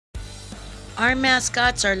Our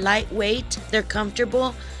mascots are lightweight, they're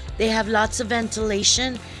comfortable, they have lots of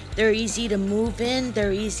ventilation, they're easy to move in,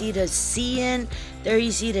 they're easy to see in, they're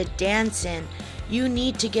easy to dance in. You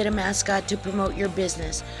need to get a mascot to promote your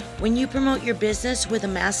business. When you promote your business with a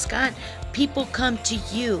mascot, people come to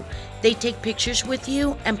you. They take pictures with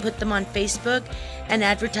you and put them on Facebook and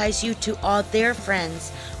advertise you to all their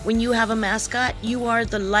friends. When you have a mascot, you are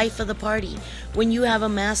the life of the party. When you have a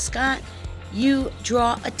mascot, you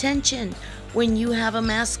draw attention. When you have a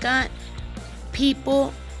mascot,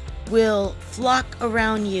 people will flock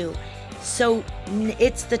around you. So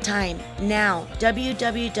it's the time now.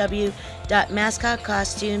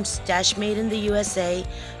 www.mascotcostumes-made in the USA.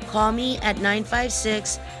 Call me at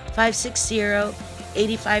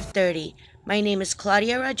 956-560-8530. My name is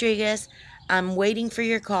Claudia Rodriguez. I'm waiting for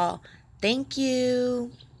your call. Thank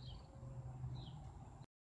you.